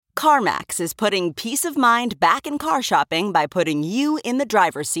CarMax is putting peace of mind back in car shopping by putting you in the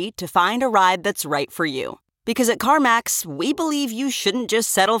driver's seat to find a ride that's right for you. Because at CarMax, we believe you shouldn't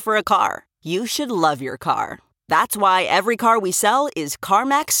just settle for a car. You should love your car. That's why every car we sell is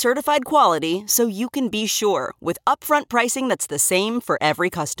CarMax certified quality, so you can be sure with upfront pricing that's the same for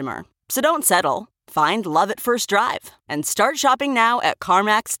every customer. So don't settle. Find love at first drive and start shopping now at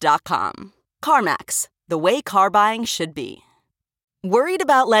CarMax.com. CarMax, the way car buying should be. Worried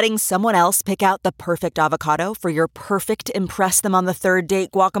about letting someone else pick out the perfect avocado for your perfect impress them on the third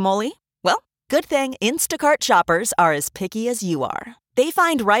date guacamole? Well, good thing Instacart shoppers are as picky as you are. They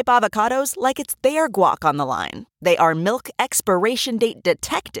find ripe avocados like it's their guac on the line. They are milk expiration date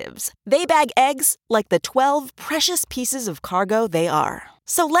detectives. They bag eggs like the 12 precious pieces of cargo they are.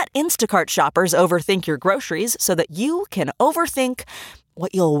 So let Instacart shoppers overthink your groceries so that you can overthink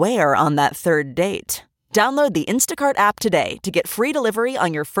what you'll wear on that third date. Download the Instacart app today to get free delivery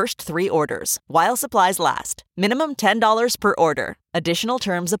on your first 3 orders, while supplies last. Minimum $10 per order. Additional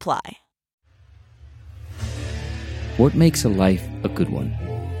terms apply. What makes a life a good one?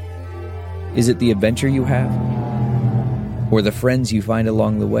 Is it the adventure you have? Or the friends you find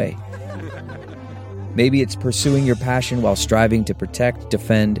along the way? Maybe it's pursuing your passion while striving to protect,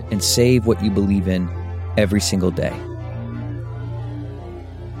 defend, and save what you believe in every single day.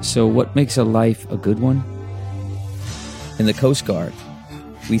 So what makes a life a good one? In the Coast Guard,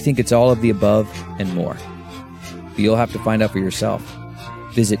 we think it's all of the above and more. But you'll have to find out for yourself.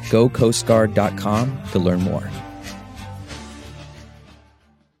 Visit gocoastguard.com to learn more.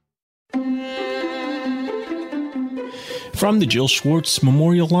 From the Jill Schwartz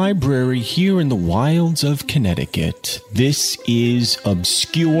Memorial Library here in the wilds of Connecticut, this is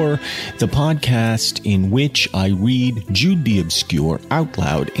Obscure, the podcast in which I read Jude the Obscure out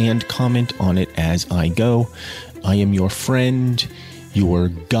loud and comment on it as I go. I am your friend, your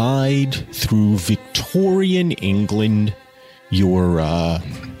guide through Victorian England, your, I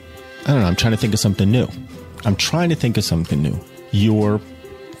don't know, I'm trying to think of something new. Your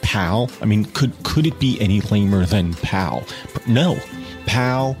pal. I mean, could it be any lamer than pal? No.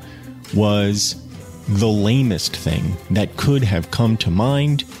 Pal was the lamest thing that could have come to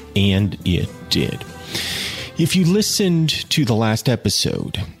mind, and it did. If you listened to the last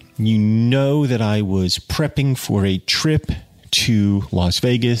episode, you know that I was prepping for a trip to Las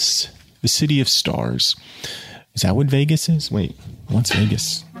Vegas, the city of stars. Is that what Vegas is? Wait, what's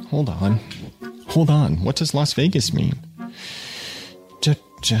Vegas? Hold on. What does Las Vegas mean?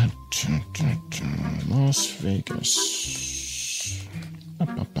 Las Vegas.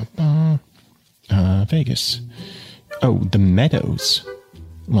 Vegas. Oh, the Meadows.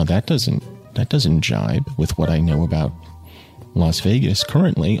 Well, that doesn't jibe with what I know about Las Vegas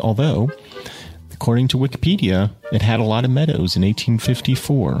currently, although, according to Wikipedia, it had a lot of meadows in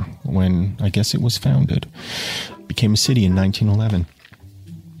 1854 when I guess it was founded. It became a city in 1911.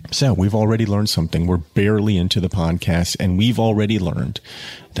 So we've already learned something. We're barely into the podcast, and we've already learned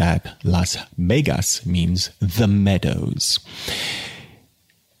that Las Vegas means the meadows.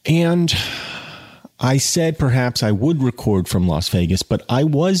 And I said perhaps I would record from Las Vegas, but I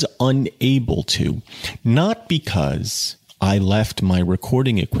was unable to. Not because I left my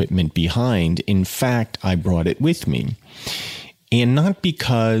recording equipment behind. In fact, I brought it with me. And not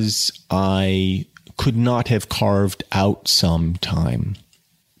because I could not have carved out some time,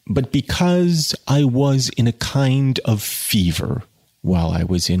 but because I was in a kind of fever while I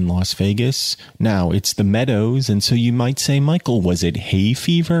was in Las Vegas. Now, it's the meadows, and so you might say, Michael, was it hay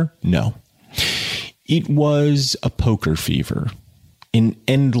fever? No. It was a poker fever, an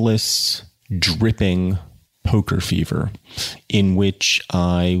endless, dripping poker fever in which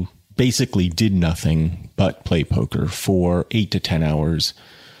I basically did nothing but play poker for 8 to 10 hours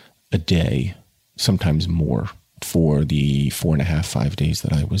a day, sometimes more, for the 4.5, 5 days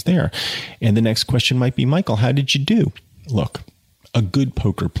that I was there. And the next question might be, Michael, how did you do? Look, a good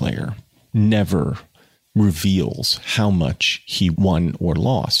poker player never reveals how much he won or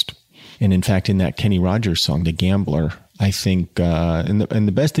lost. And in fact, in that Kenny Rogers song, The Gambler, I think, and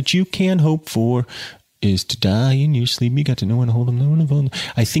the best that you can hope for is to die in your sleep. You got to know when to hold them, know when to hold them.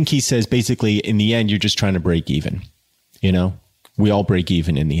 I think he says basically, in the end, you're just trying to break even. You know, we all break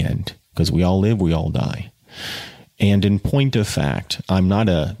even in the end because we all live, we all die. And in point of fact, I'm not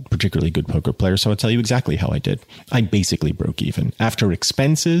a particularly good poker player, so I'll tell you exactly how I did. I basically broke even. After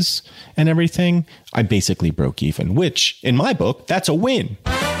expenses and everything, I basically broke even, which, in my book, that's a win.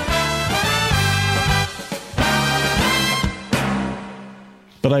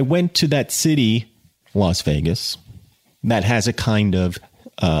 But I went to that city, Las Vegas, that has a kind of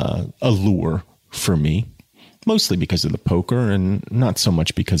allure for me. mostly because of the poker and not so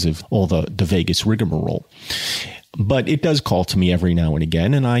much because of all the Vegas rigmarole. But it does call to me every now and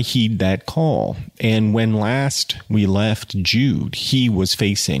again, and I heed that call. And when last we left Jude, he was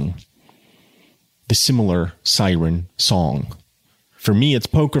facing the similar siren song. For me, it's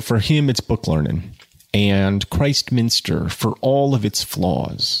poker. For him, it's book learning. And Christminster, for all of its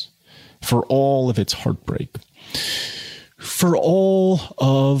flaws, for all of its heartbreak, for all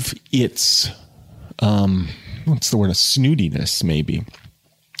of its, what's the word? A snootiness, maybe,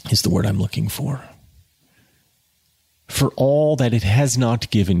 is the word I'm looking for. For all that it has not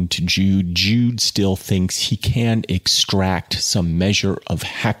given to Jude, Jude still thinks he can extract some measure of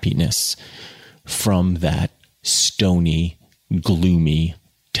happiness from that stony, gloomy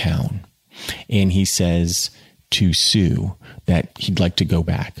town. And he says to Sue that he'd like to go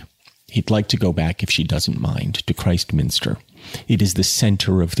back. He'd like to go back, if she doesn't mind, to Christminster. It is the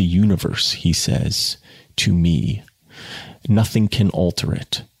center of the universe, he says to me. Nothing can alter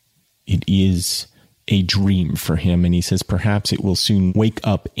it. It is a dream for him, and he says perhaps it will soon wake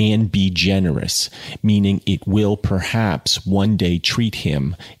up and be generous, meaning it will perhaps one day treat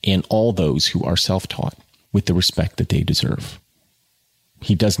him and all those who are self-taught with the respect that they deserve.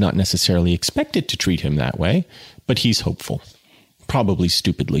 He does not necessarily expect it to treat him that way, but he's hopeful, probably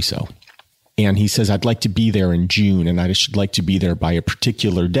stupidly so. And he says, I'd like to be there in June, and I should like to be there by a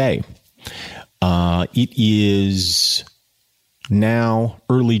particular day. It is now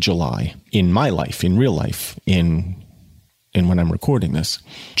early July in my life, in real life, in when I'm recording this.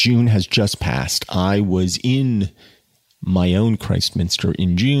 June has just passed. I was in my own Christminster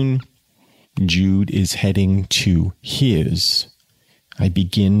in June. Jude is heading to his. I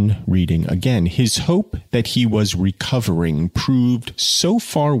begin reading again. His hope that he was recovering proved so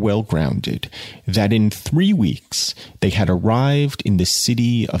far well-grounded that in 3 weeks they had arrived in the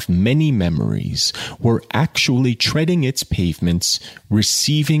city of many memories, were actually treading its pavements,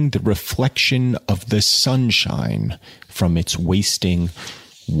 receiving the reflection of the sunshine from its wasting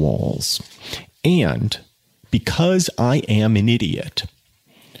walls. And because I am an idiot,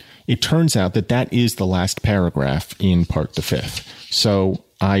 it turns out that that is the last paragraph in part the fifth. So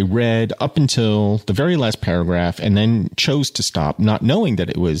I read up until the very last paragraph and then chose to stop, not knowing that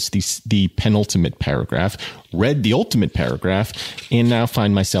it was the penultimate paragraph, read the ultimate paragraph, and now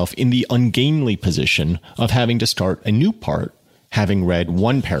find myself in the ungainly position of having to start a new part, having read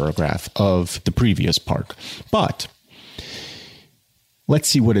one paragraph of the previous part. But let's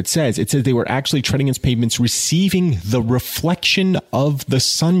see what it says. It says they were actually treading its pavements, receiving the reflection of the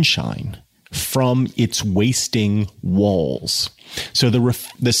sunshine from its wasting walls. So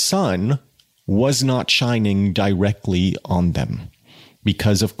the sun was not shining directly on them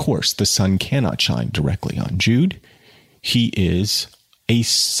because, of course, the sun cannot shine directly on Jude. He is a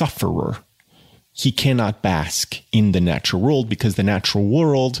sufferer. He cannot bask in the natural world because the natural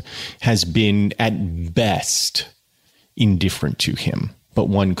world has been, at best, indifferent to him. But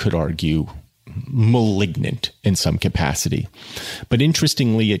one could argue malignant in some capacity. But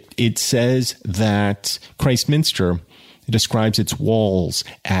interestingly, it says that Christminster describes its walls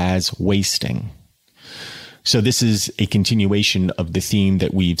as wasting. So this is a continuation of the theme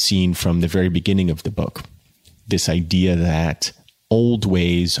that we've seen from the very beginning of the book. This idea that old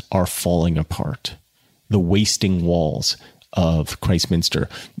ways are falling apart. The wasting walls of Christminster.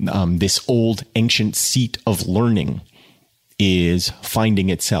 This old ancient seat of learning is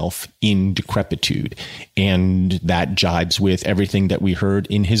finding itself in decrepitude. And that jibes with everything that we heard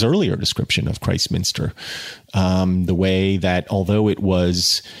in his earlier description of Christminster. The way that, although it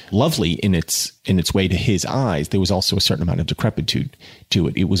was lovely in its way to his eyes, there was also a certain amount of decrepitude to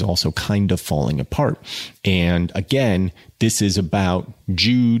it. It was also kind of falling apart. And again, this is about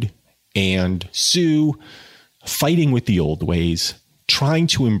Jude and Sue fighting with the old ways, trying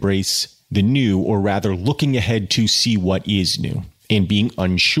to embrace the new, or rather looking ahead to see what is new and being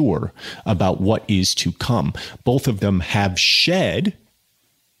unsure about what is to come. Both of them have shed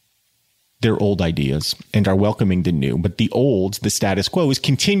their old ideas and are welcoming the new, but the old, the status quo, is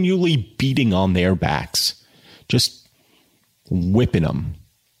continually beating on their backs, just whipping them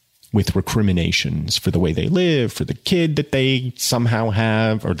with recriminations for the way they live, for the kid that they somehow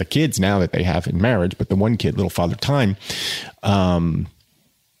have, or the kids now that they have in marriage, but the one kid, little Father Time,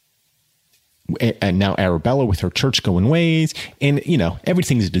 and now Arabella with her church-going ways, and, you know,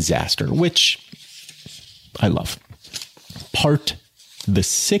 everything's a disaster, which I love. Part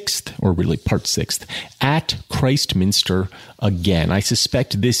 6, at Christminster again. I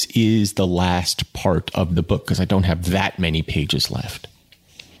suspect this is the last part of the book because I don't have that many pages left.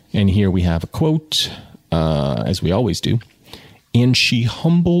 And here we have a quote, as we always do. And she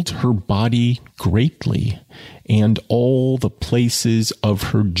humbled her body greatly, and all the places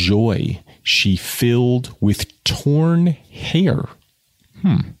of her joy she filled with torn hair.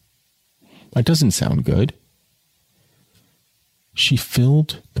 That doesn't sound good. She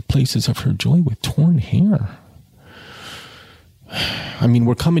filled the places of her joy with torn hair. I mean,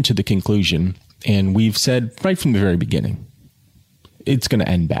 we're coming to the conclusion, and we've said right from the very beginning, it's going to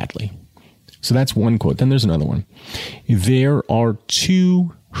end badly. So that's one quote. Then there's another one. There are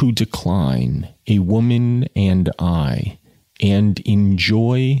two who decline, a woman and I, and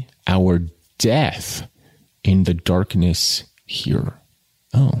enjoy our death in the darkness here.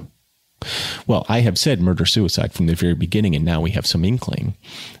 Oh. Well, I have said murder-suicide from the very beginning, and now we have some inkling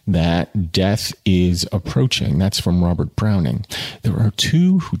that death is approaching. That's from Robert Browning. There are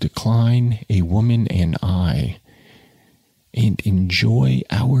two who decline, a woman and I, and enjoy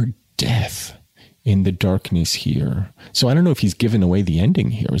our death in the darkness here. So I don't know if he's given away the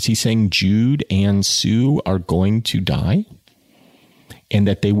ending here. Is he saying Jude and Sue are going to die and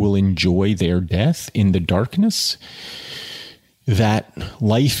that they will enjoy their death in the darkness? That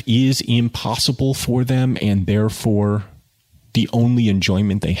life is impossible for them and therefore the only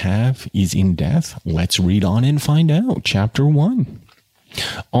enjoyment they have is in death? Let's read on and find out. Chapter 1.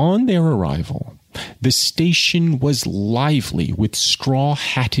 On their arrival, the station was lively with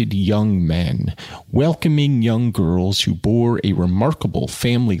straw-hatted young men, welcoming young girls who bore a remarkable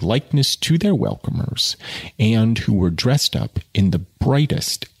family likeness to their welcomers, and who were dressed up in the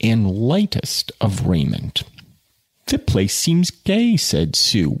brightest and lightest of raiment. The place seems gay, said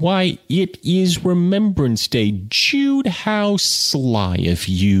Sue. Why, it is Remembrance Day. Jude, how sly of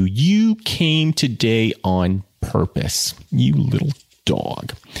you. You came today on purpose, you little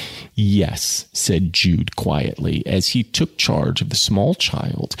dog. Yes, said Jude quietly, as he took charge of the small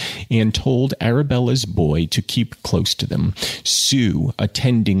child and told Arabella's boy to keep close to them, Sue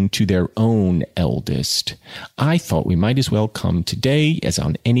attending to their own eldest. I thought we might as well come today as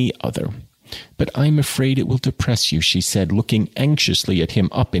on any other. But I'm afraid it will depress you, she said, looking anxiously at him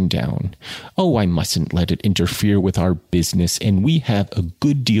up and down. Oh, I mustn't let it interfere with our business, and we have a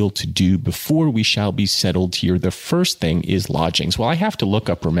good deal to do before we shall be settled here. The first thing is lodgings. Well, I have to look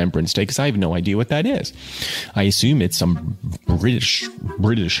up Remembrance Day because I have no idea what that is. I assume it's some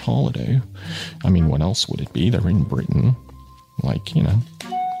British holiday. I mean, what else would it be? They're in Britain. Like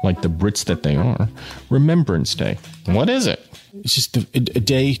the Brits that they are. Remembrance Day. What is it? It's just a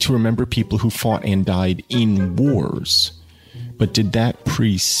day to remember people who fought and died in wars. But did that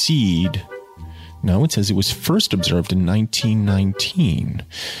precede? No, it says it was first observed in 1919.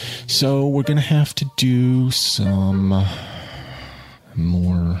 So we're going to have to do some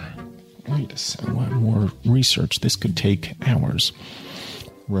more research. This could take hours.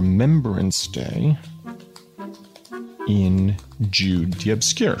 Remembrance Day in Jude the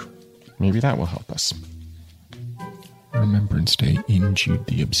Obscure. Maybe that will help us. Remembrance Day in Jude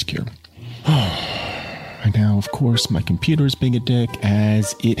the Obscure. And now, of course, my computer is being a dick,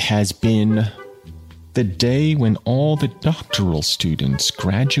 as it has been the day when all the doctoral students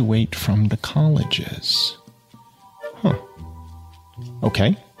graduate from the colleges.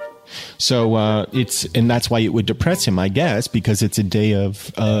 Okay. So and that's why it would depress him, I guess, because it's a day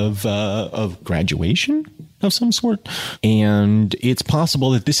of graduation of some sort. And it's possible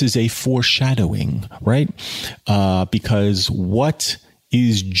that this is a foreshadowing, right? Because what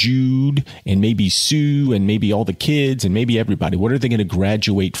is Jude and maybe Sue and maybe all the kids and maybe everybody, what are they going to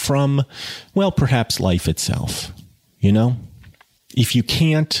graduate from? Well, perhaps life itself. If you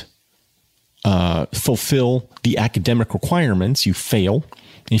can't fulfill the academic requirements, you fail.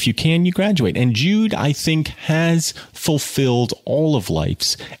 If you can, you graduate. And Jude, I think, has fulfilled all of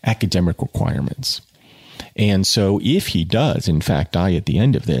life's academic requirements. And so if he does, in fact, die at the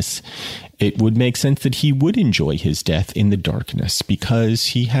end of this, it would make sense that he would enjoy his death in the darkness because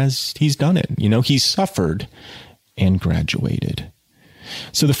he's done it. He's suffered and graduated.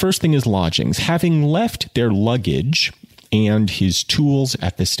 So the first thing is lodgings. Having left their luggage and his tools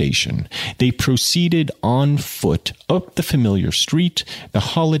at the station, they proceeded on foot up the familiar street, the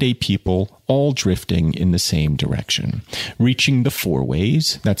holiday people all drifting in the same direction. Reaching the Four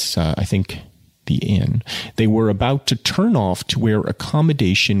Ways, that's, I think, the inn, they were about to turn off to where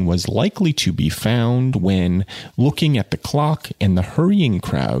accommodation was likely to be found when, looking at the clock and the hurrying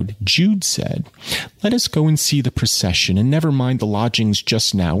crowd, Jude said, "Let us go and see the procession, and never mind the lodgings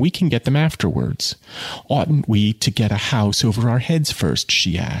just now. We can get them afterwards." "Oughtn't we to get a house over our heads first?"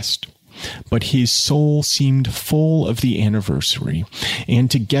 she asked. but his soul seemed full of the anniversary, and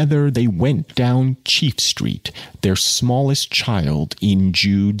together they went down Chief Street, their smallest child in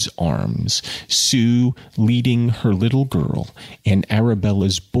Jude's arms, Sue leading her little girl, and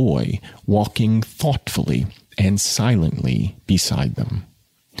Arabella's boy walking thoughtfully and silently beside them.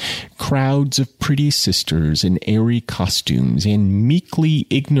 Crowds of pretty sisters in airy costumes and meekly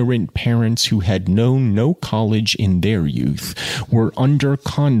ignorant parents who had known no college in their youth were under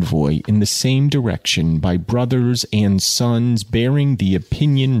convoy in the same direction by brothers and sons bearing the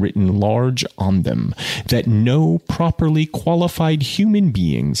opinion written large on them that no properly qualified human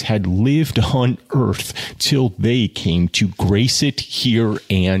beings had lived on earth till they came to grace it here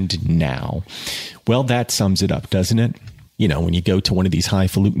and now. Well, that sums it up, doesn't it? You know, when you go to one of these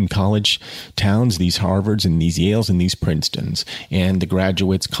highfalutin college towns, these Harvards and these Yales and these Princetons, and the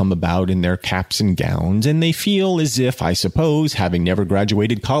graduates come about in their caps and gowns, and they feel as if, I suppose, having never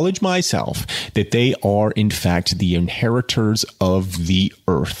graduated college myself, that they are, in fact, the inheritors of the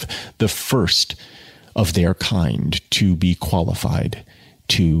earth, the first of their kind to be qualified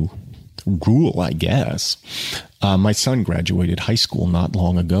to rule, I guess. My son graduated high school not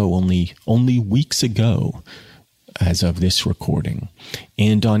long ago, only weeks ago, as of this recording.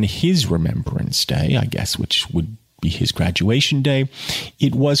 And on his Remembrance Day, I guess, which would be his graduation day,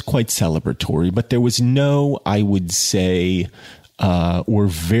 it was quite celebratory, but there was no, I would say, or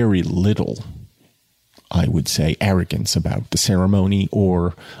very little, I would say, arrogance about the ceremony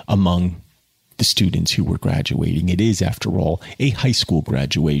or among the students who were graduating. It is, after all, a high school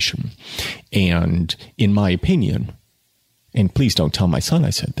graduation. And in my opinion, and please don't tell my son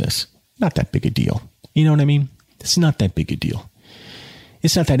I said this, not that big a deal. You know what I mean? It's not that big a deal.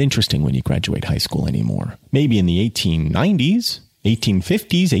 It's not that interesting when you graduate high school anymore. Maybe in the 1890s,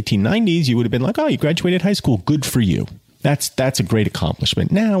 1850s, 1890s, you would have been like, oh, you graduated high school. Good for you. That's a great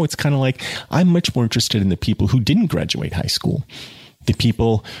accomplishment. Now it's kind of like, I'm much more interested in the people who didn't graduate high school. The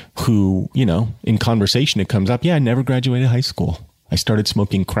people who, you know, in conversation it comes up, yeah, I never graduated high school. I started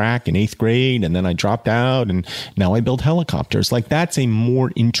smoking crack in 8th grade and then I dropped out and now I build helicopters. Like, that's a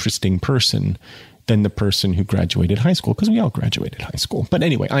more interesting person than the person who graduated high school, because we all graduated high school. But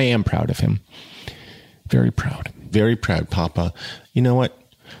anyway, I am proud of him. Very proud. Very proud, Papa. You know what?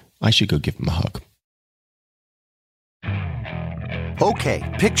 I should go give him a hug. Okay,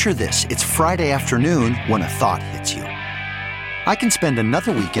 picture this. It's Friday afternoon when a thought hits you. I can spend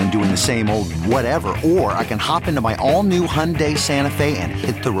another weekend doing the same old whatever, or I can hop into my all-new Hyundai Santa Fe and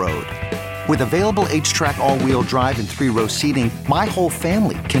hit the road. With available H-Track all-wheel drive and 3-row seating, my whole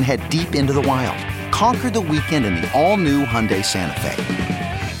family can head deep into the wild. Conquer the weekend in the all-new Hyundai Santa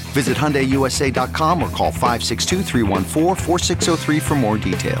Fe. Visit HyundaiUSA.com or call 562-314-4603 for more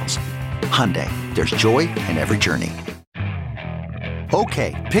details. Hyundai, there's joy in every journey.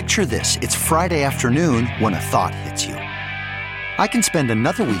 Okay, picture this. It's Friday afternoon when a thought hits you. I can spend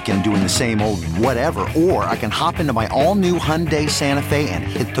another weekend doing the same old whatever, or I can hop into my all-new Hyundai Santa Fe and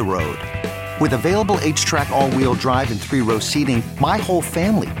hit the road. With available H-Track all-wheel drive and 3-row seating, my whole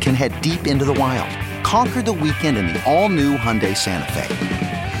family can head deep into the wild. Conquer the weekend in the all-new Hyundai Santa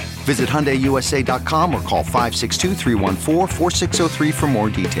Fe. Visit HyundaiUSA.com or call 562-314-4603 for more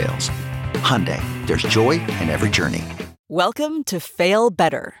details. Hyundai, there's joy in every journey. Welcome to Fail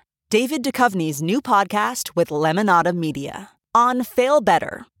Better, David Duchovny's new podcast with Lemonada Media. On Fail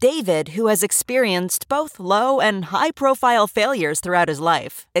Better, David, who has experienced both low and high-profile failures throughout his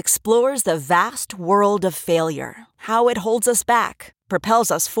life, explores the vast world of failure, how it holds us back,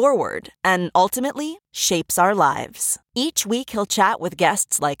 propels us forward, and ultimately shapes our lives. Each week he'll chat with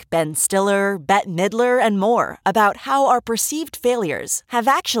guests like Ben Stiller, Bette Midler, and more about how our perceived failures have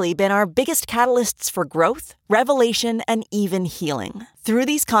actually been our biggest catalysts for growth, revelation, and even healing. Through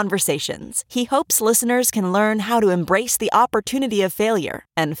these conversations, he hopes listeners can learn how to embrace the opportunity of failure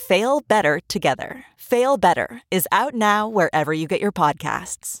and fail better together. Fail Better is out now wherever you get your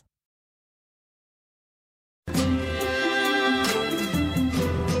podcasts.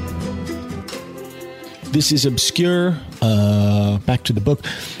 This is obscure. Back to the book.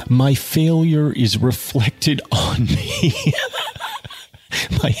 My failure is reflected on me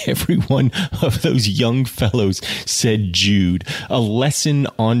by every one of those young fellows, said Jude. A lesson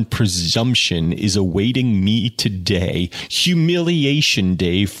on presumption is awaiting me today. Humiliation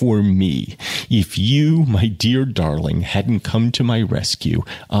day for me. If you, my dear darling, hadn't come to my rescue,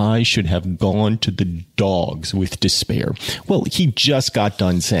 I should have gone to the dogs with despair. Well, he just got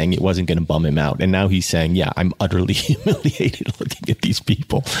done saying it wasn't going to bum him out, and now he's saying, yeah, I'm utterly humiliated looking at these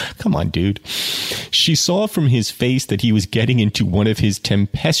people. Come on, dude. She saw from his face that he was getting into one of his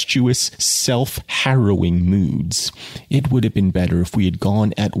tempestuous, self-harrowing moods. It would have been better if we had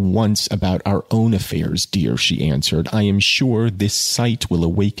gone at once about our own affairs, dear, she answered. I am sure this sight will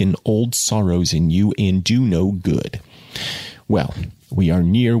awaken old sorrows in you and do no good. Well, we are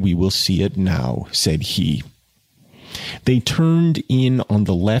near, we will see it now, said he. They turned in on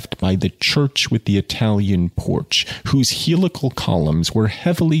the left by the church with the Italian porch, whose helical columns were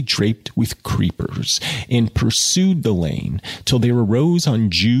heavily draped with creepers, and pursued the lane till they arose on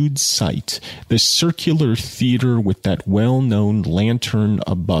Jude's sight, the circular theater with that well-known lantern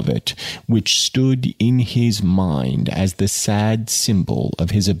above it, which stood in his mind as the sad symbol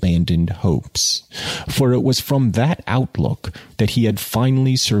of his abandoned hopes. For it was from that outlook that he had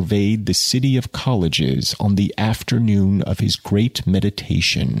finally surveyed the city of colleges on the afternoon of his great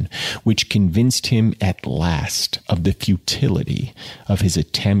meditation, which convinced him at last of the futility of his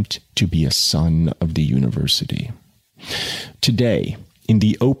attempt to be a son of the university. Today, in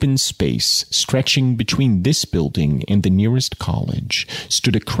the open space stretching between this building and the nearest college,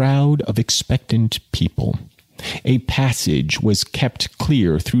 stood a crowd of expectant people. A passage was kept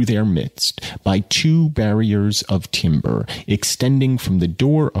clear through their midst by two barriers of timber, extending from the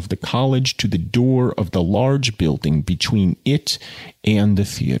door of the college to the door of the large building between it and the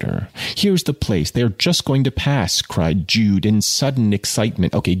theater. Here's the place. They're just going to pass, cried Jude in sudden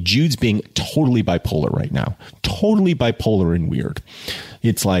excitement. Okay, Jude's being totally bipolar right now. Totally bipolar and weird.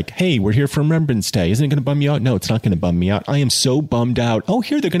 It's like, hey, we're here for Remembrance Day. Isn't it going to bum you out? No, it's not going to bum me out. I am so bummed out. Oh,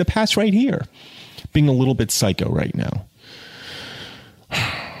 here, they're going to pass right here. Being a little bit psycho right now.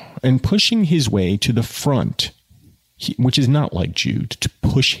 And pushing his way to the front, which is not like Jude, to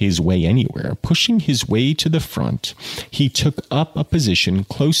push his way anywhere. Pushing his way to the front, he took up a position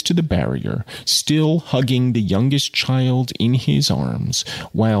close to the barrier, still hugging the youngest child in his arms,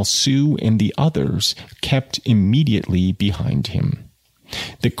 while Sue and the others kept immediately behind him.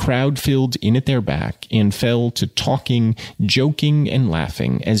 The crowd filled in at their back and fell to talking, joking, and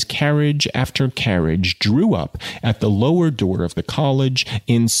laughing as carriage after carriage drew up at the lower door of the college,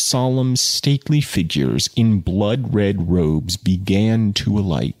 and solemn, stately figures in blood-red robes began to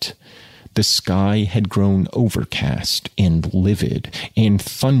alight. The sky had grown overcast and livid, and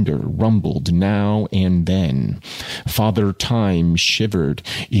thunder rumbled now and then. Father Time shivered.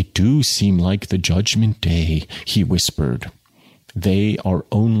 "It do seem like the judgment day," he whispered. "They are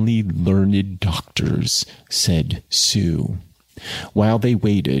only learned doctors," said Sue. While they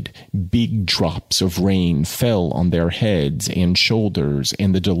waited, big drops of rain fell on their heads and shoulders,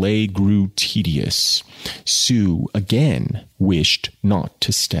 and the delay grew tedious. Sue again wished not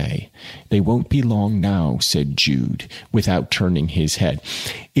to stay. "They won't be long now," said Jude, without turning his head.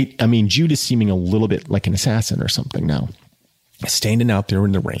 Jude is seeming a little bit like an assassin or something now. Standing out there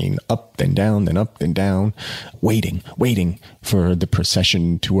in the rain, up and down, then up and down, waiting for the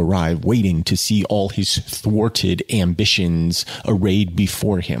procession to arrive, waiting to see all his thwarted ambitions arrayed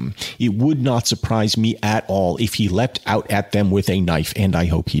before him. It would not surprise me at all if he leapt out at them with a knife, and I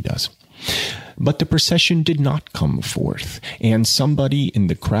hope he does. But the procession did not come forth, and somebody in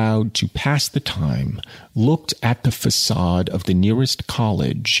the crowd, to pass the time, looked at the facade of the nearest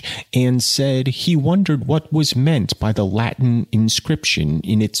college and said he wondered what was meant by the Latin inscription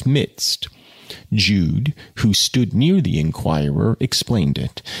in its midst. Jude, who stood near the inquirer, explained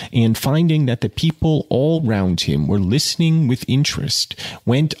it, and finding that the people all round him were listening with interest,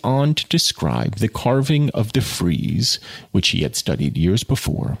 went on to describe the carving of the frieze, which he had studied years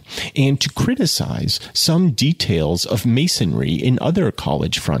before, and to criticize some details of masonry in other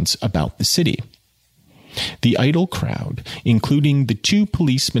college fronts about the city. The idle crowd, including the two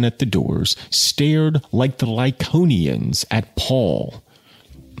policemen at the doors, stared like the Lycaonians at Paul.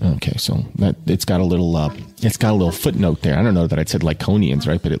 Okay, so that it's got a little footnote there. I don't know that I said Lycaonians,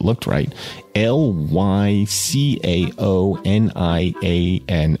 right? But it looked right.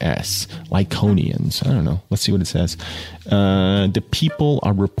 Lycaonians. Lycaonians. I don't know. Let's see what it says. The people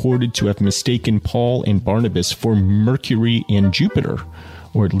are reported to have mistaken Paul and Barnabas for Mercury and Jupiter,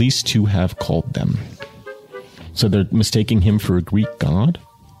 or at least to have called them. So they're mistaking him for a Greek god?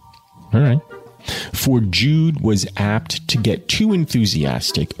 All right. For Jude was apt to get too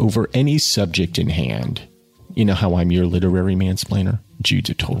enthusiastic over any subject in hand. You know how I'm your literary mansplainer? Jude's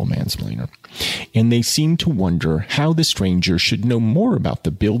a total mansplainer. And they seemed to wonder how the stranger should know more about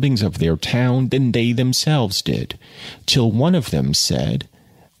the buildings of their town than they themselves did, till one of them said,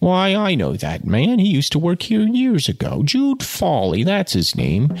 "Why, I know that man. He used to work here years ago. Jude Fawley, that's his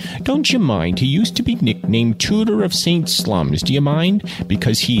name. Don't you mind? He used to be nicknamed Tutor of St. Slums. Do you mind?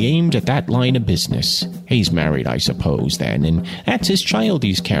 Because he aimed at that line of business. He's married, I suppose, then, and that's his child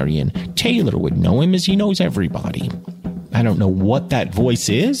he's carrying. Taylor would know him as he knows everybody." I don't know what that voice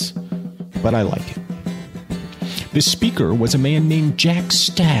is, but I like it. The speaker was a man named Jack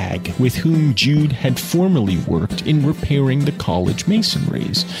Stagg, with whom Jude had formerly worked in repairing the college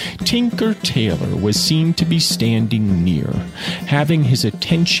masonries. Tinker Tailor was seen to be standing near. Having his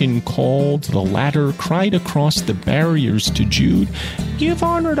attention called, the latter cried across the barriers to Jude, "You've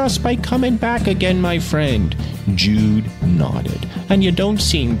honored us by coming back again, my friend." Jude nodded. "And you don't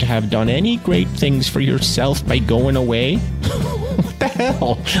seem to have done any great things for yourself by going away?" What the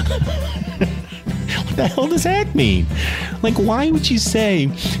hell? What the hell does that mean? Like, why would you say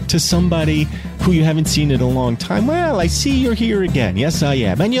to somebody who you haven't seen in a long time, "Well, I see you're here again." "Yes, I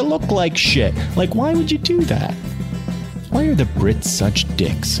am. And you look like shit." Like, why would you do that? Why are the Brits such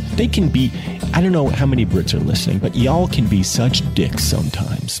dicks? They can be, I don't know how many Brits are listening, but y'all can be such dicks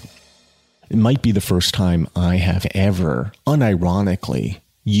sometimes. It might be the first time I have ever, unironically,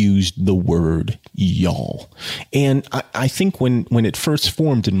 used the word y'all. And I think when it first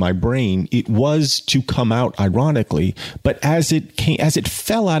formed in my brain, it was to come out ironically, but as it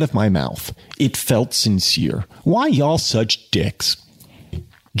fell out of my mouth, it felt sincere. "Why y'all such dicks?"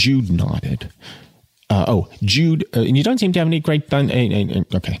 Jude nodded. Jude, and you don't seem to have any great done.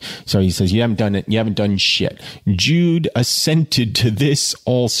 Okay. So he says, "You haven't done it. You haven't done shit." Jude assented to this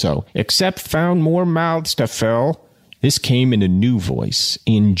also, "Except found more mouths to fill." This came in a new voice,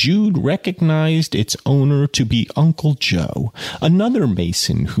 and Jude recognized its owner to be Uncle Joe, another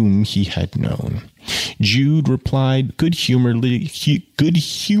Mason whom he had known. Jude replied good-humoredly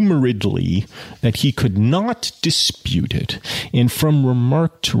that he could not dispute it, and from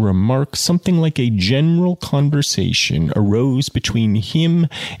remark to remark, something like a general conversation arose between him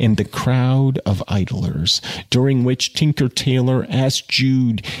and the crowd of idlers, during which Tinker Tailor asked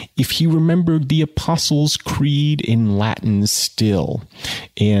Jude if he remembered the Apostles' Creed in Latin still,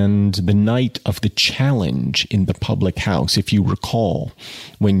 and the night of the challenge in the public house. If you recall,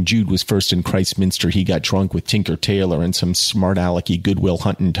 when Jude was first in Christminster, he got drunk with Tinker Tailor and some smart-alecky Goodwill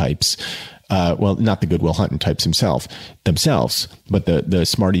Hunting types. Well, not the Goodwill Hunting types themselves, but the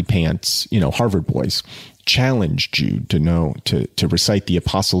smarty pants, Harvard boys, challenged Jude to recite the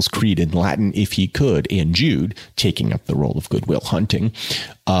Apostles' Creed in Latin if he could. And Jude, taking up the role of Goodwill Hunting,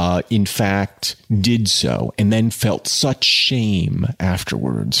 in fact, did so, and then felt such shame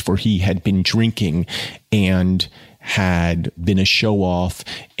afterwards, for he had been drinking and had been a show-off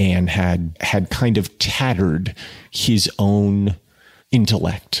and had kind of tattered his own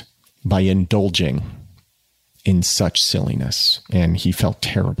intellect by indulging in such silliness, and he felt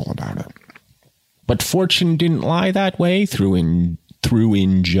terrible about it. But fortune didn't lie that way, threw in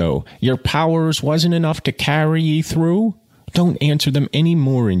Joe. "Your powers wasn't enough to carry ye through?" "Don't answer them any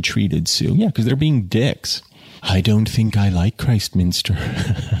more," entreated Sue. Yeah, because they're being dicks. "I don't think I like Christminster."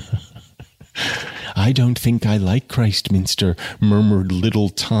 "I don't think I like Christminster," murmured Little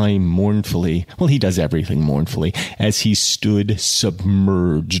Time mournfully. Well, he does everything mournfully, as he stood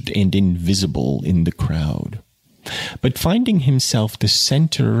submerged and invisible in the crowd. But finding himself the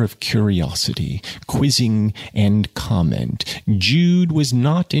center of curiosity, quizzing, and comment, Jude was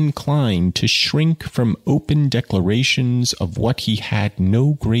not inclined to shrink from open declarations of what he had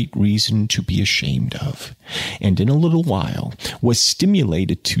no great reason to be ashamed of, and in a little while was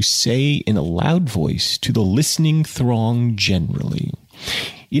stimulated to say in a loud voice to the listening throng generally,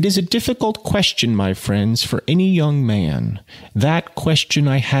 "It is a difficult question, my friends, for any young man. That question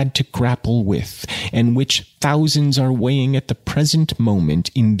I had to grapple with, and which thousands are weighing at the present moment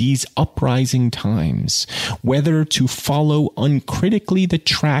in these uprising times, whether to follow uncritically the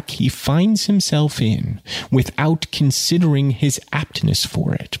track he finds himself in, without considering his aptness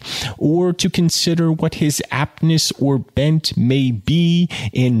for it, or to consider what his aptness or bent may be,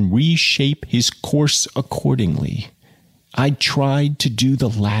 and reshape his course accordingly. I tried to do the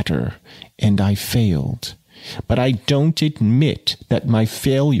latter, and I failed. But I don't admit that my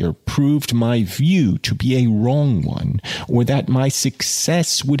failure proved my view to be a wrong one, or that my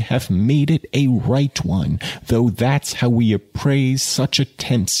success would have made it a right one, though that's how we appraise such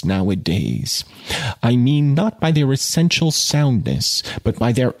attempts nowadays. I mean not by their essential soundness, but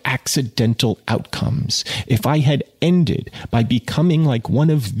by their accidental outcomes. If I had ended by becoming like one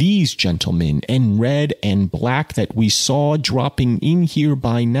of these gentlemen in red and black that we saw dropping in here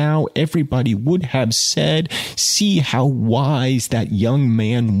by now, everybody would have said, see how wise that young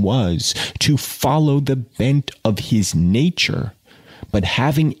man was to follow the bent of his nature. But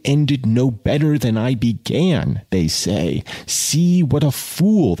having ended no better than I began, they say, see what a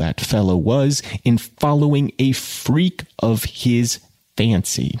fool that fellow was in following a freak of his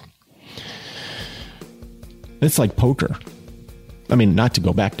fancy. It's like poker. I mean, not to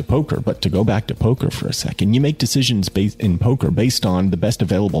go back to poker, but to go back to poker for a second. You make decisions in poker based on the best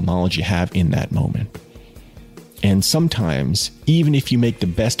available knowledge you have in that moment. And sometimes, even if you make the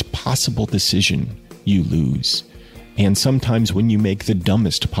best possible decision, you lose. And sometimes when you make the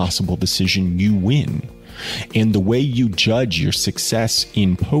dumbest possible decision, you win. And the way you judge your success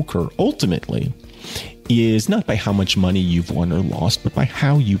in poker ultimately is not by how much money you've won or lost, but by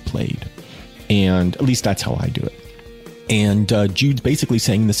how you played. And at least that's how I do it. And Jude's basically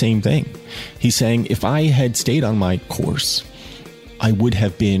saying the same thing. He's saying, if I had stayed on my course, I would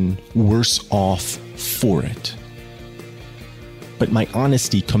have been worse off for it. But my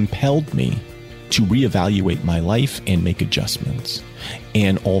honesty compelled me to reevaluate my life and make adjustments.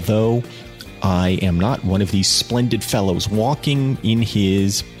 And although I am not one of these splendid fellows walking in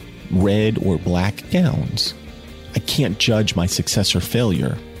his red or black gowns, I can't judge my success or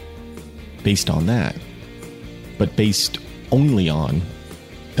failure based on that, but based only on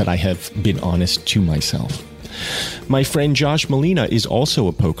that I have been honest to myself. My friend Josh Molina is also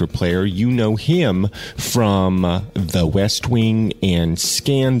a poker player. You know him from The West Wing and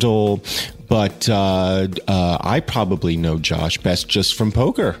Scandal, but I probably know Josh best just from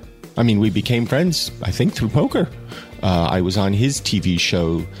poker. I mean, we became friends, I think, through poker. I was on his TV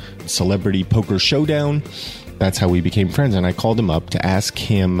show, Celebrity Poker Showdown. That's how we became friends, and I called him up to ask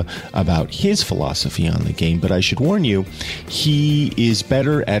him about his philosophy on the game. But I should warn you, he is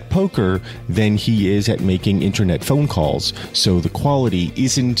better at poker than he is at making internet phone calls, so the quality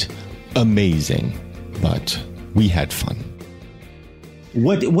isn't amazing, but we had fun.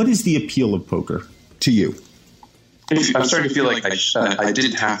 What is the appeal of poker to you? I'm starting to feel like I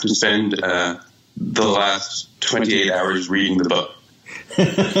didn't have to spend the last 28 hours reading the book.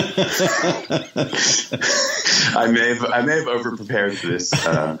 I may have overprepared for this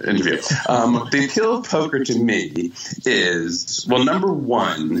interview. The appeal of poker to me is, well, number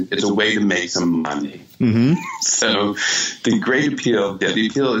one, it's a way to make some money. Mm-hmm. So the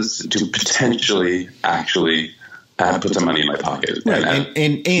appeal is to potentially actually put some money in my pocket. Right.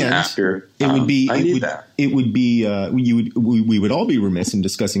 And after it would be, I need that. It would be, we would all be remiss in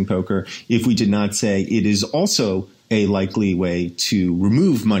discussing poker if we did not say it is also a likely way to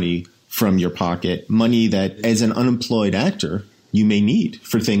remove money from your pocket, money that as an unemployed actor you may need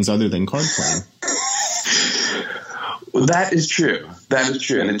for things other than card playing. Well, that is true.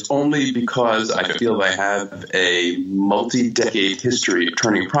 And it's only because I feel I have a multi-decade history of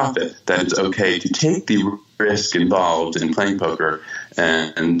turning profit that it's okay to take the risk involved in playing poker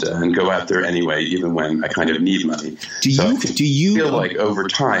and go out there anyway, even when I kind of need money. Do you feel like over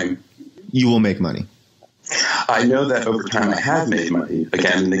time you will make money? I know that over time I have made money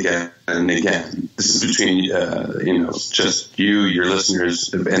again and again and again. This is between just you, your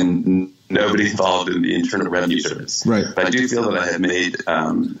listeners, and nobody involved in the Internal Revenue Service. Right. But I do feel that I have made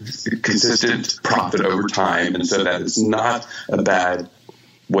consistent profit over time, and so that it's not a bad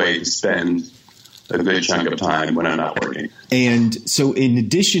way to spend a good chunk of time when I'm not working. And so in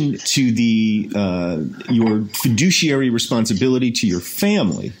addition to your fiduciary responsibility to your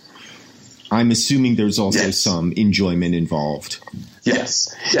family, I'm assuming there's also some enjoyment involved.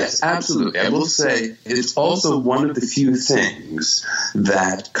 Yes, absolutely. I will say it's also one of the few things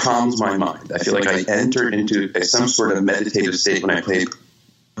that calms my mind. I feel like I enter into some sort of meditative state when I play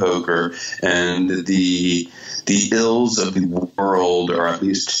poker, and the ills of the world are at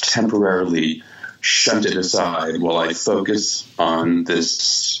least temporarily shunted aside while I focus on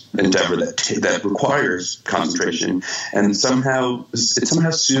this endeavor that requires concentration, and somehow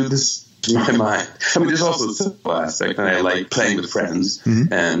soothes my mind. I mean, there's also a social aspect, and I like playing with friends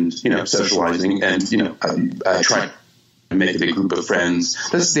and, socializing, and, I try to make it a group of friends.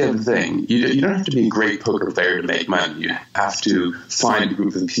 That's the other thing. You don't have to be a great poker player to make money. You have to find a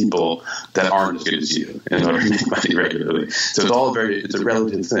group of people that aren't as good as you in order to make money regularly. So it's a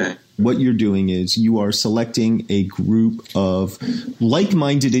relative thing. What you're doing is you are selecting a group of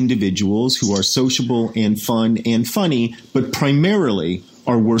like-minded individuals who are sociable and fun and funny, but primarily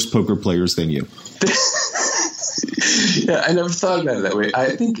are worse poker players than you. Yeah, I never thought about it that way.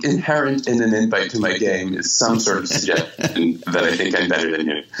 I think inherent in an invite to my game is some sort of suggestion that I think I'm better than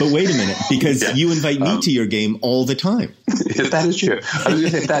you. But wait a minute, because you invite me to your game all the time. That is true. I was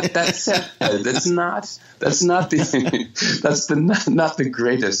going to say that's not the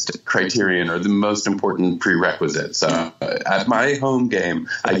greatest criterion or the most important prerequisite. So at my home game,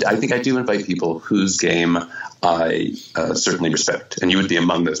 I think I do invite people whose game I certainly respect, and you would be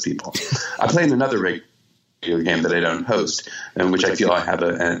among those people. I play in another regular game that I don't host, and which I feel I have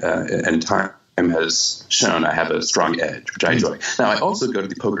and time has shown I have a strong edge, which I enjoy. Now, I also go to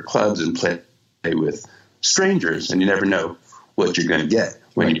the poker clubs and play with strangers, and you never know what you're going to get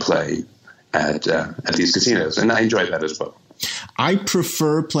when you play at these casinos. And I enjoy that as well. I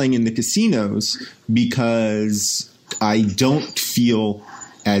prefer playing in the casinos because I don't feel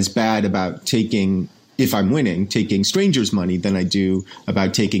as bad about taking, if I'm winning, taking strangers' money than I do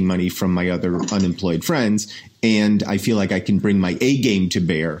about taking money from my other unemployed friends. And I feel like I can bring my A game to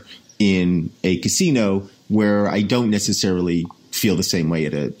bear in a casino where I don't necessarily feel the same way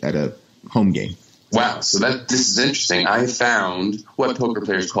at a home game. Wow, so this is interesting. I found what poker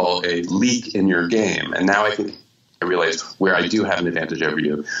players call a leak in your game, and now I realize where I do have an advantage over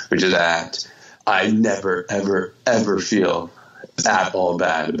you, which is that I never, ever, ever feel at all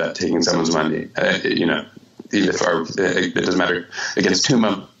bad about taking someone's money. Even if it doesn't matter against whom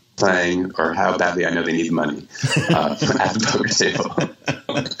I'm playing or how badly I know they need money at the poker table.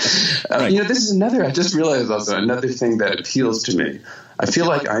 This is another. I just realized also another thing that appeals to me. I feel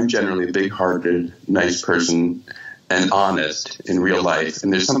like I'm generally a big-hearted, nice person and honest in real life.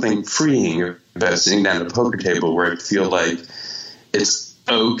 And there's something freeing about sitting down at a poker table where I feel like it's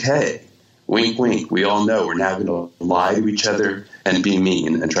okay. Wink, wink. We all know we're now going to lie to each other and be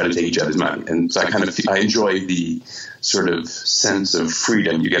mean and try to take each other's money. And so I enjoy the sort of sense of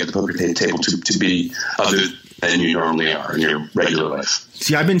freedom you get at the poker table to be other than you normally are in your regular life.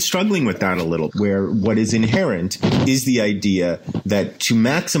 See, I've been struggling with that a little, where what is inherent is the idea that to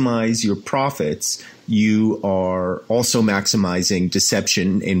maximize your profits, you are also maximizing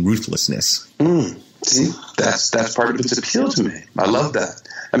deception and ruthlessness. See, that's part of its appeal to me. I love that.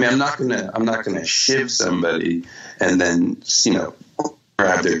 I mean, I'm not gonna shiv somebody and then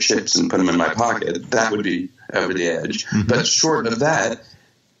grab their chips and put them in my pocket. That would be over the edge. Mm-hmm. But short of that,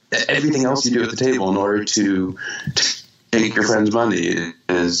 everything else you do at the table in order to take your friend's money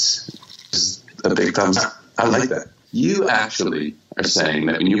is a big thumbs up. I like that. You actually are saying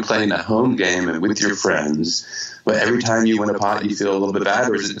that when you play in a home game and with your friends, but every time you win a pot, you feel a little bit bad,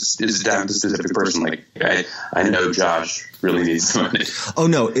 or is it down to a specific person? Like, I know Josh really needs the money. Oh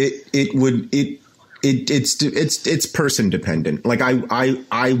no, it's person dependent. Like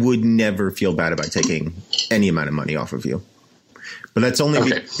I would never feel bad about taking any amount of money off of you. But that's only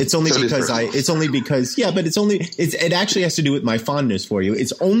it actually has to do with my fondness for you.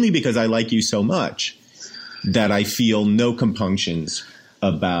 It's only because I like you so much that I feel no compunctions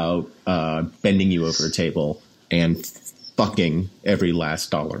about bending you over a table and fucking every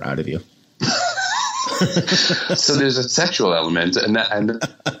last dollar out of you. So there's a sexual element, and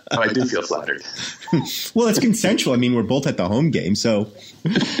I do feel flattered. Well, it's consensual. I mean, we're both at the home game, so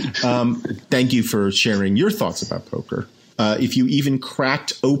thank you for sharing your thoughts about poker. If you even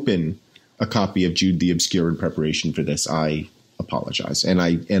cracked open a copy of Jude the Obscure in preparation for this, I apologize, and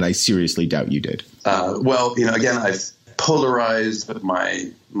I seriously doubt you did. Again, I've polarized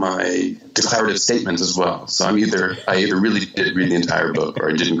my declarative statements as well. So I either really did read the entire book or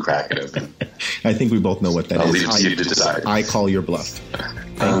I didn't crack it open. I think we both know what that is. I'll leave it to you to decide. I call your bluff.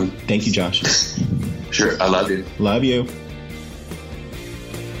 Thank you, Josh. Sure, I love you. Love you.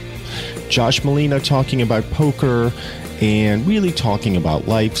 Josh Molina talking about poker and really talking about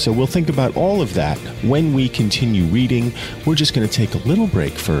life. So we'll think about all of that when we continue reading. We're just going to take a little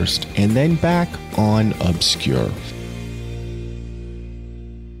break first and then back on Obscure.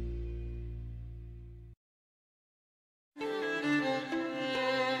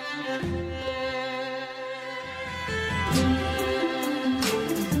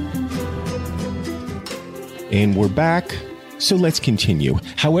 And we're back. So let's continue.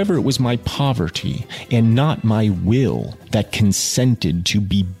 However, it was my poverty and not my will that consented to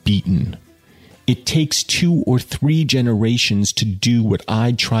be beaten. It takes 2 or 3 generations to do what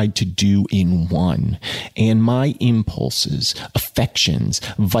I tried to do in one. And my impulses, affections,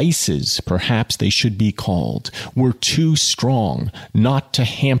 vices, perhaps they should be called, were too strong not to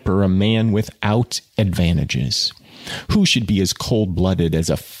hamper a man without advantages. Who should be as cold-blooded as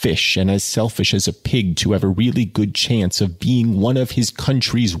a fish and as selfish as a pig to have a really good chance of being one of his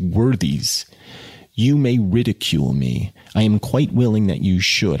country's worthies? You may ridicule me. I am quite willing that you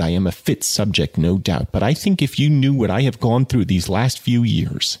should. I am a fit subject, no doubt. But I think if you knew what I have gone through these last few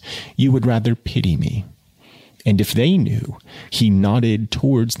years, you would rather pity me. And if they knew, he nodded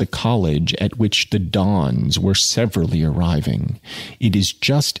towards the college at which the dons were severally arriving. It is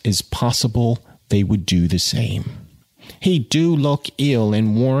just as possible they would do the same. He do look ill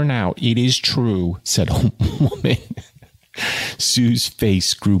and worn out, it is true, said a woman. Sue's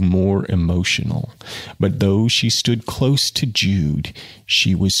face grew more emotional, but though she stood close to Jude,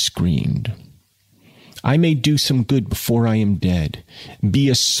 she was screened. I may do some good before I am dead, be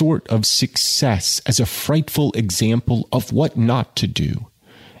a sort of success as a frightful example of what not to do,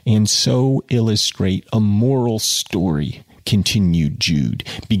 and so illustrate a moral story continued Jude,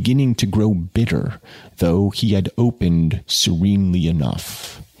 beginning to grow bitter, though he had opened serenely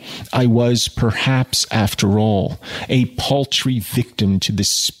enough. I was, perhaps, after all, a paltry victim to the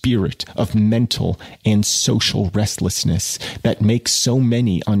spirit of mental and social restlessness that makes so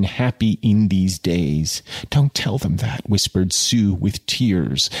many unhappy in these days. Don't tell them that, whispered Sue with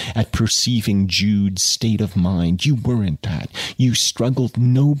tears at perceiving Jude's state of mind. You weren't that. You struggled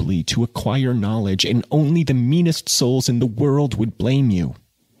nobly to acquire knowledge, and only the meanest souls in the world would blame you.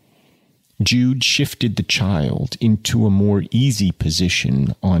 Jude shifted the child into a more easy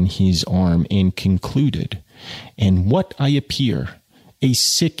position on his arm and concluded, "And what I appear, a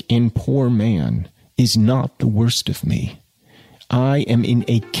sick and poor man, is not the worst of me. I am in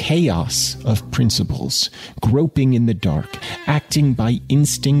a chaos of principles, groping in the dark, acting by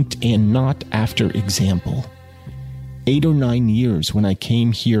instinct and not after example. 8 or 9 years when I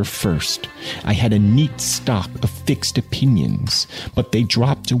came here first, I had a neat stock of fixed opinions, but they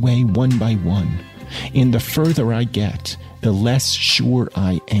dropped away one by one, and the further I get, the less sure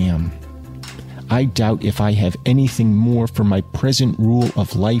I am. I doubt if I have anything more for my present rule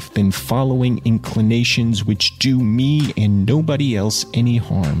of life than following inclinations which do me and nobody else any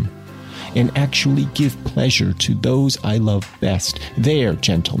harm, and actually give pleasure to those I love best. There,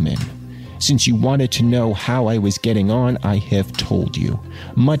 gentlemen. Since you wanted to know how I was getting on, I have told you.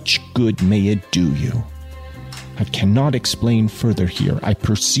 Much good may it do you. I cannot explain further here. I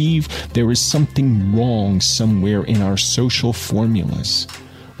perceive there is something wrong somewhere in our social formulas.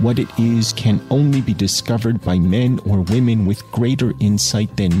 What it is can only be discovered by men or women with greater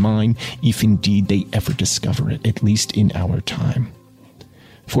insight than mine, if indeed they ever discover it, at least in our time.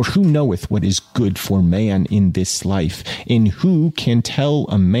 For who knoweth what is good for man in this life? And who can tell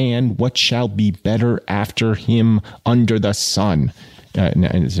a man what shall be better after him under the sun?" And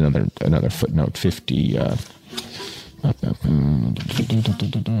there's another footnote, 58,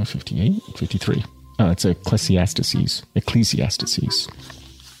 53. It's Ecclesiastes.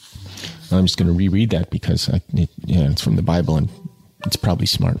 I'm just going to reread that because it's from the Bible and it's probably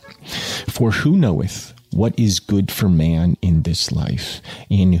smart. "For who knoweth what is good for man in this life?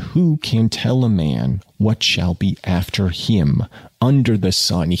 And who can tell a man what shall be after him under the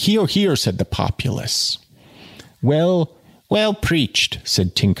sun?" "Hear, hear," said the populace. Well preached,"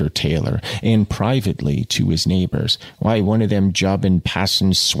 said Tinker Tailor, and privately to his neighbors, "Why, one of them jobbing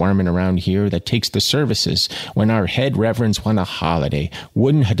passons swarming around here that takes the services when our head reverends want a holiday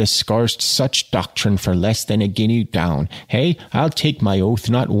wouldn't ha' discoursed such doctrine for less than a guinea down. Hey, I'll take my oath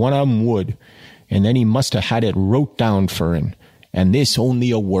not one of 'em would. And then he must have had it wrote down for him. And this only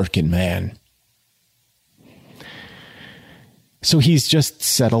a working man." So he's just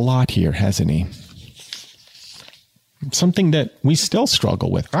said a lot here, hasn't he? Something that we still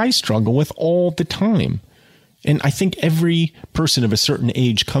struggle with. I struggle with all the time. And I think every person of a certain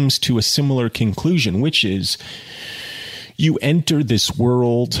age comes to a similar conclusion, which is you enter this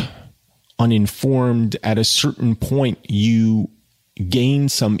world uninformed. At a certain point, you gain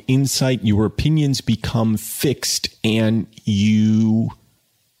some insight, your opinions become fixed, and you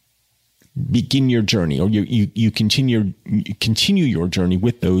begin your journey, or you continue your journey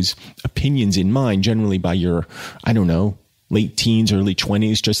with those opinions in mind, generally by your, late teens, early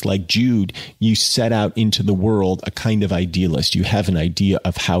 20s. Just like Jude, you set out into the world a kind of idealist. You have an idea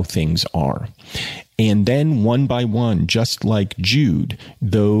of how things are. And then one by one, just like Jude,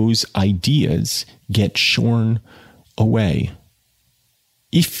 those ideas get shorn away.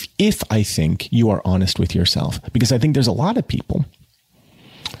 If I think you are honest with yourself, because I think there's a lot of people,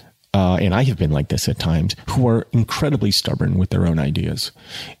 and I have been like this at times, who are incredibly stubborn with their own ideas,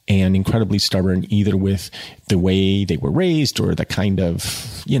 and incredibly stubborn either with the way they were raised or the kind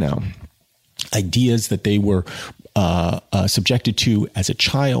of, ideas that they were subjected to as a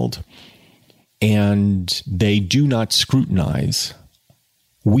child, and they do not scrutinize.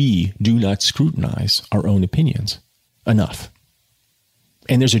 We do not scrutinize our own opinions enough.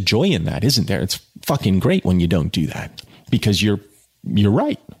 And there's a joy in that, isn't there? It's fucking great when you don't do that, because you're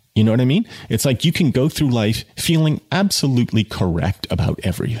right. You know what I mean? It's like you can go through life feeling absolutely correct about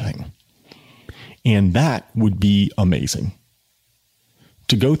everything. And that would be amazing.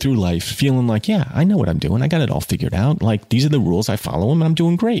 To go through life feeling like, yeah, I know what I'm doing. I got it all figured out. Like, these are the rules. I follow them and I'm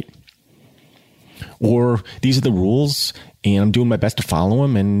doing great. Or these are the rules and I'm doing my best to follow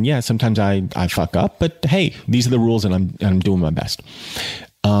them. And yeah, sometimes I fuck up, but hey, these are the rules and I'm doing my best.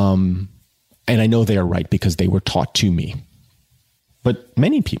 And I know they are right because they were taught to me. But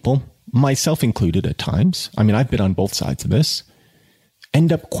many people, myself included at times, I've been on both sides of this,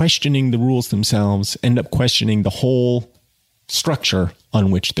 end up questioning the rules themselves, end up questioning the whole structure on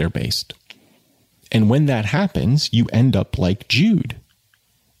which they're based. And when that happens, you end up like Jude,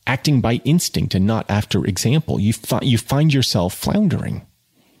 acting by instinct and not after example. You find yourself floundering.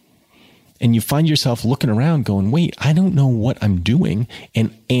 And you find yourself looking around going, wait, I don't know what I'm doing.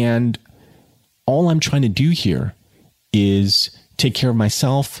 And all I'm trying to do here is take care of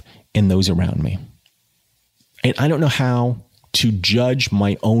myself and those around me. And I don't know how to judge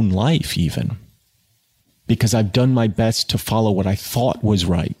my own life even, because I've done my best to follow what I thought was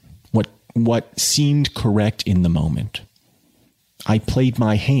right, what seemed correct in the moment. I played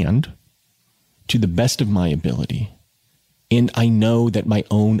my hand to the best of my ability, and I know that my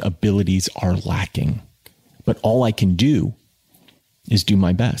own abilities are lacking, but all I can do is do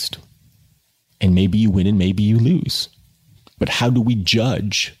my best. And maybe you win and maybe you lose. But how do we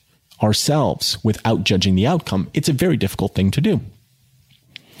judge ourselves without judging the outcome? It's a very difficult thing to do.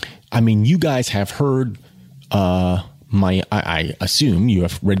 I mean, you guys have heard I assume you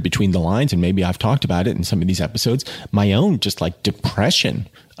have read between the lines, and maybe I've talked about it in some of these episodes, my own just like depression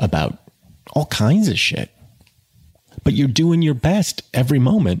about all kinds of shit. But you're doing your best every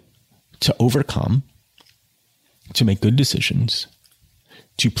moment to overcome, to make good decisions,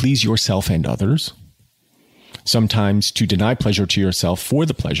 to please yourself and others, sometimes to deny pleasure to yourself for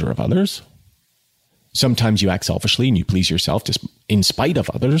the pleasure of others. Sometimes you act selfishly and you please yourself just in spite of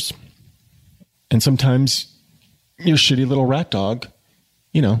others. And sometimes your shitty little rat dog,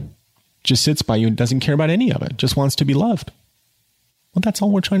 just sits by you and doesn't care about any of it, just wants to be loved. Well, that's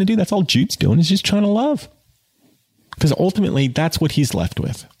all we're trying to do. That's all Jude's doing, is just trying to love. Because ultimately, that's what he's left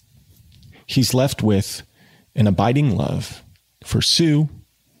with. He's left with an abiding love for Sue,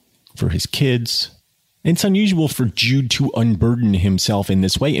 for his kids. It's unusual for Jude to unburden himself in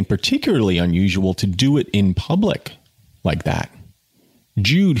this way, and particularly unusual to do it in public like that.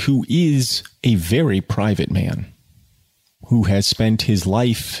 Jude, who is a very private man, who has spent his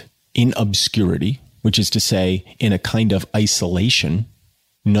life in obscurity, which is to say, in a kind of isolation,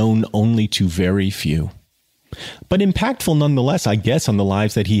 known only to very few. But impactful nonetheless, I guess, on the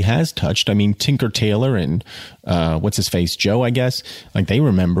lives that he has touched. I mean, Tinker Tailor and what's-his-face, Joe, I guess, like they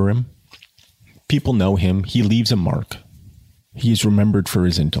remember him. People know him. He leaves a mark. He is remembered for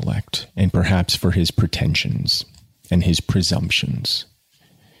his intellect and perhaps for his pretensions and his presumptions.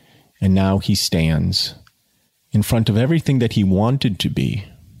 And now he stands in front of everything that he wanted to be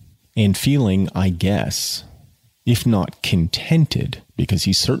and feeling, I guess, if not contented, because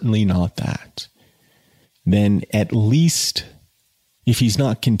he's certainly not that, then at least if he's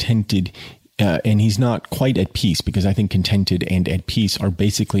not contented and he's not quite at peace, because I think contented and at peace are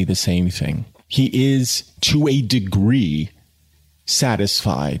basically the same thing. He is, to a degree,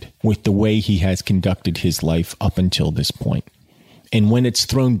 satisfied with the way he has conducted his life up until this point. And when it's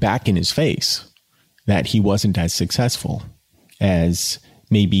thrown back in his face that he wasn't as successful as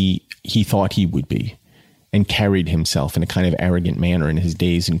maybe he thought he would be, and carried himself in a kind of arrogant manner in his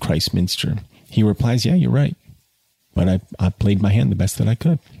days in Christminster, he replies, yeah, you're right. But I played my hand the best that I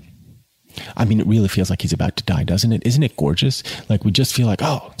could. I mean, it really feels like he's about to die, doesn't it? Isn't it gorgeous? Like we just feel like,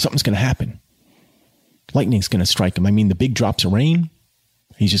 oh, something's going to happen. Lightning's going to strike him. I mean, the big drops of rain,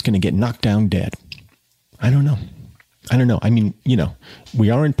 he's just going to get knocked down dead. I don't know. I mean, we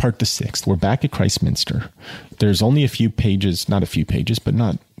are in part the 6th. We're back at Christminster. There's only a few pages, not a few pages, but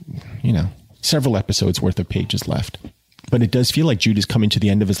not, several episodes worth of pages left. But it does feel like Jude is coming to the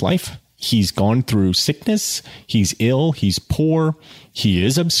end of his life. He's gone through sickness. He's ill. He's poor. He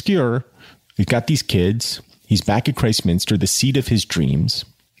is obscure. He's got these kids. He's back at Christminster, the seat of his dreams.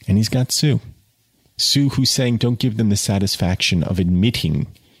 And he's got Sue. Sue, who's saying, don't give them the satisfaction of admitting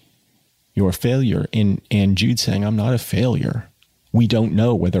your failure. And Jude saying, I'm not a failure. We don't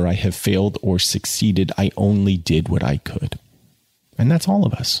know whether I have failed or succeeded. I only did what I could. And that's all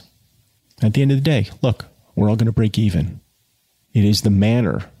of us. At the end of the day, look, we're all going to break even. It is the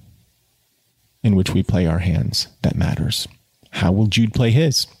manner in which we play our hands that matters. How will Jude play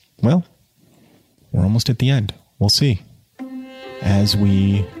his? Well, we're almost at the end. We'll see. As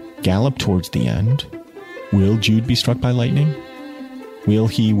we gallop towards the end, will Jude be struck by lightning? Will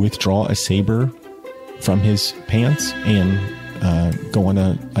he withdraw a saber from his pants and go on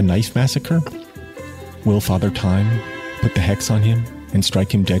a knife massacre? Will Father Time put the hex on him and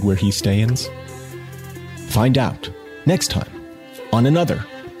strike him dead where he stands? Find out next time on another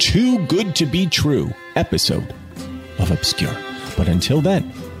Too Good to Be True episode of Obscure. But until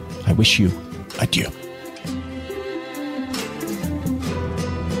then, I wish you adieu.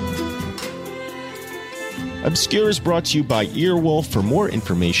 Obscure is brought to you by Earwolf. For more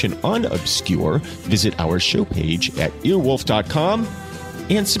information on Obscure, visit our show page at earwolf.com.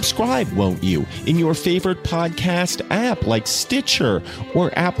 And subscribe, won't you, in your favorite podcast app like Stitcher or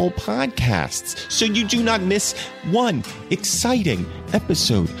Apple Podcasts, so you do not miss one exciting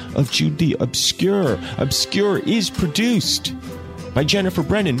episode of Jude the Obscure. Obscure is produced by Jennifer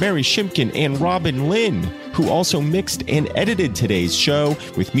Brennan, Mary Shimkin, and Robin Lynn, who also mixed and edited today's show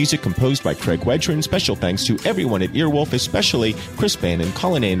with music composed by Craig Wedren. Special thanks to everyone at Earwolf, especially Chris Bannon,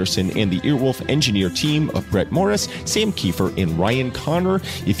 Colin Anderson, and the Earwolf engineer team of Brett Morris, Sam Kiefer, and Ryan Connor.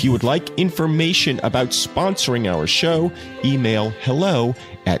 If you would like information about sponsoring our show, email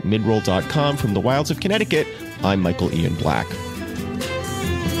hello@midroll.com. From the wilds of Connecticut, I'm Michael Ian Black.